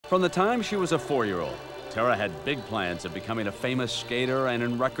From the time she was a 4-year-old, Tara had big plans of becoming a famous skater, and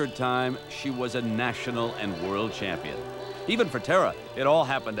in record time, she was a national and world champion. Even for Tara, it all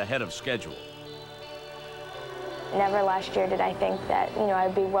happened ahead of schedule. Never last year did I think that,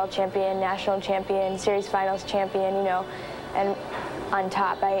 I'd be world champion, national champion, series finals champion, and on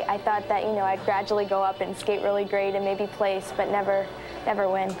top. I thought that, I'd gradually go up and skate really great and maybe place, but never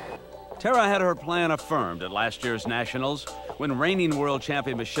win. Tara had her plan affirmed at last year's Nationals when reigning world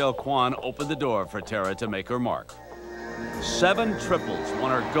champion Michelle Kwan opened the door for Tara to make her mark. 7 triples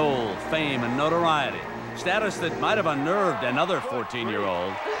won her gold, fame, and notoriety, status that might have unnerved another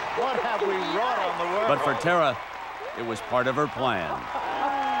 14-year-old. What have we wrought on the world? But for Tara, it was part of her plan.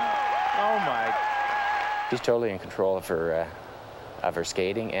 Oh, my. She's totally in control of her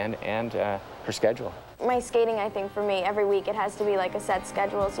skating and her schedule. My skating, I think, for me, every week it has to be like a set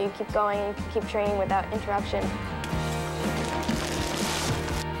schedule, so you keep going and you keep training without interruption.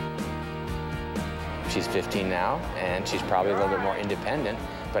 She's 15 now, and she's probably a little bit more independent,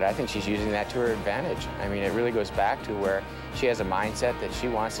 but I think she's using that to her advantage. I mean, it really goes back to where she has a mindset that she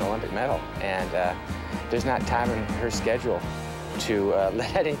wants an Olympic medal, and there's not time in her schedule to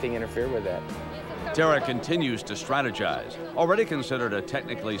let anything interfere with that. Tara continues to strategize. Already considered a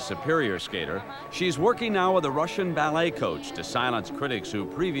technically superior skater, she's working now with a Russian ballet coach to silence critics who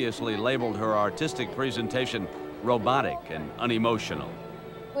previously labeled her artistic presentation robotic and unemotional.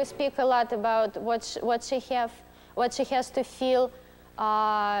 We speak a lot about what she has to feel,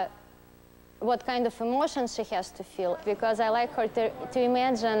 what kind of emotions she has to feel, because I like her to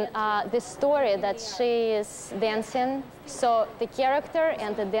imagine the story that she is dancing, so the character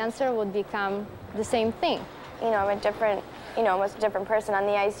and the dancer would become the same thing. I'm a different, almost a different person on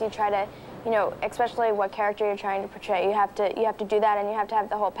the ice. You try to, especially what character you're trying to portray, you have to do that, and you have to have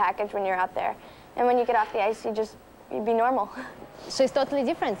the whole package when you're out there. And when you get off the ice, you'd be normal. She's totally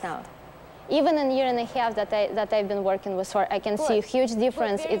different now. Even in a year and a half that I've been working with her, I can see a huge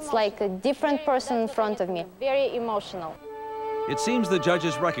difference. It's like a different person in front of me. Very emotional. It seems the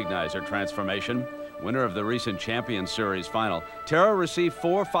judges recognize her transformation. Winner of the recent Champions Series final, Tara received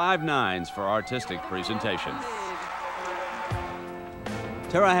 4 5.9s for artistic presentation.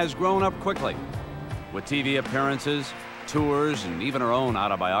 Tara has grown up quickly. With TV appearances, tours, and even her own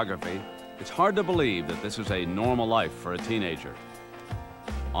autobiography, it's hard to believe that this is a normal life for a teenager.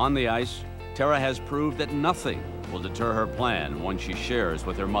 On the ice, Tara has proved that nothing will deter her plan, one she shares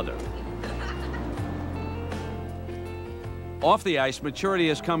with her mother. Off the ice, maturity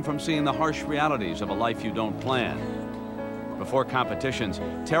has come from seeing the harsh realities of a life you don't plan. Before competitions,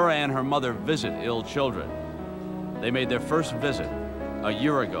 Tara and her mother visit ill children. They made their first visit a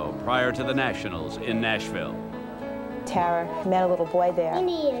year ago, prior to the Nationals in Nashville. Tara met a little boy there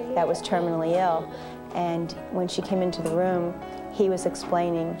that was terminally ill, and when she came into the room, he was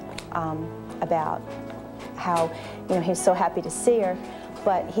explaining about how, he was so happy to see her,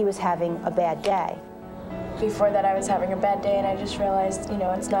 but he was having a bad day. Before that, I was having a bad day, and I just realized,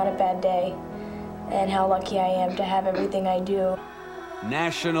 it's not a bad day, and how lucky I am to have everything I do.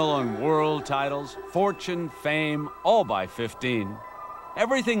 National and world titles, fortune, fame, all by 15.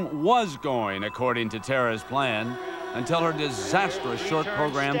 Everything was going according to Tara's plan until her disastrous short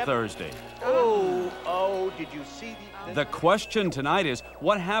program Thursday. Oh, did you see the question tonight is,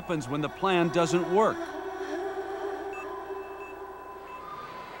 what happens when the plan doesn't work?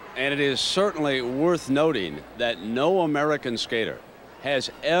 And it is certainly worth noting that no American skater has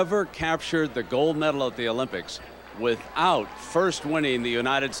ever captured the gold medal at the Olympics without first winning the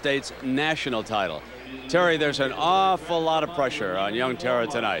United States national title. Terry, there's an awful lot of pressure on young Tara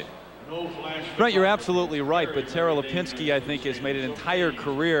tonight. Brent, you're absolutely right, but Tara Lipinski, I think, has made an entire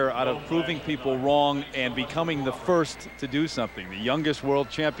career out of proving people wrong and becoming the first to do something. The youngest world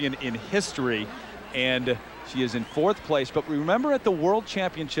champion in history, and she is in 4th place. But remember at the World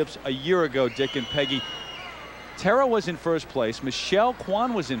Championships a year ago, Dick and Peggy, Tara was in 1st place. Michelle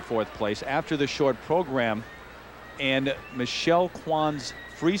Kwan was in 4th place after the short program. And Michelle Kwan's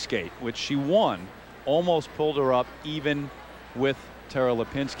free skate, which she won, almost pulled her up even with Tara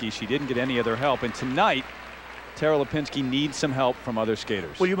Lipinski. She didn't get any other help. And tonight, Tara Lipinski needs some help from other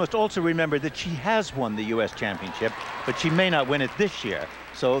skaters. Well, you must also remember that she has won the U.S. Championship, but she may not win it this year.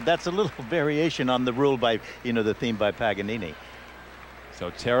 So that's a little variation on the rule by, the theme by Paganini. So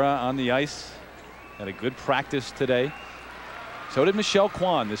Tara on the ice had a good practice today. So did Michelle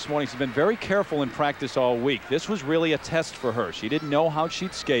Kwan this morning. She's been very careful in practice all week. This was really a test for her. She didn't know how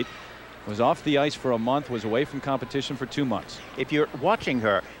she'd skate. Was off the ice for a month, was away from competition for 2 months. If you're watching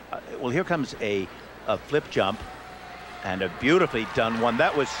her, well, here comes a flip jump, And a beautifully done one.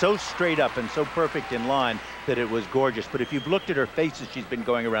 That was so straight up and so perfect in line that it was gorgeous. But if you've looked at her face as she's been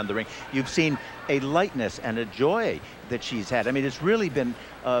going around the ring, you've seen a lightness and a joy that she's had. I mean, it's really been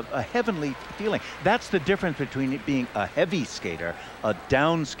a heavenly feeling. That's the difference between it being a heavy skater, a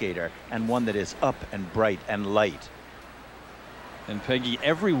down skater, and one that is up and bright and light. And Peggy,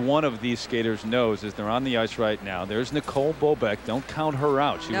 every one of these skaters knows as they're on the ice right now, there's Nicole Bobek. Don't count her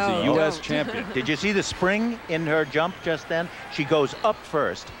out. She was a U.S. champion. Did you see the spring in her jump just then? She goes up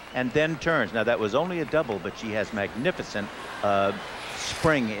first and then turns. Now, that was only a double, but she has magnificent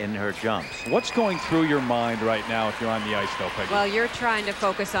spring in her jumps. What's going through your mind right now if you're on the ice, though, Peggy? Well, you're trying to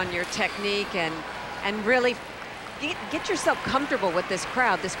focus on your technique and really get yourself comfortable with this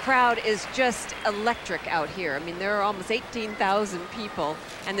crowd. This crowd is just electric out here. I mean, there are almost 18,000 people,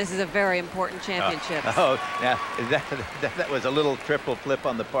 and this is a very important championship. Yeah, that was a little triple flip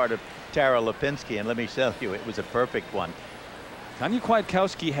on the part of Tara Lipinski, and let me tell you, it was a perfect one. Tanya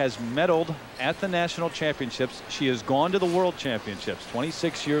Kwiatkowski has medaled at the national championships. She has gone to the world championships,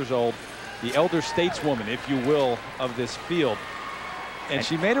 26 years old, the elder stateswoman, if you will, of this field. And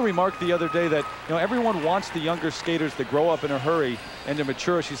she made a remark the other day that, you know, everyone wants the younger skaters to grow up in a hurry and to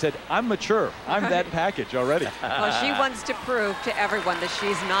mature. She said, I'm mature. I'm that package already. Well, she wants to prove to everyone that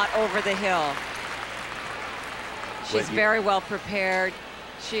she's not over the hill. She's very well prepared.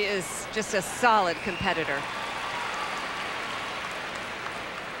 She is just a solid competitor.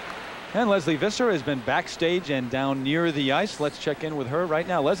 And Leslie Visser has been backstage and down near the ice. Let's check in with her right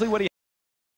now. Leslie, what do you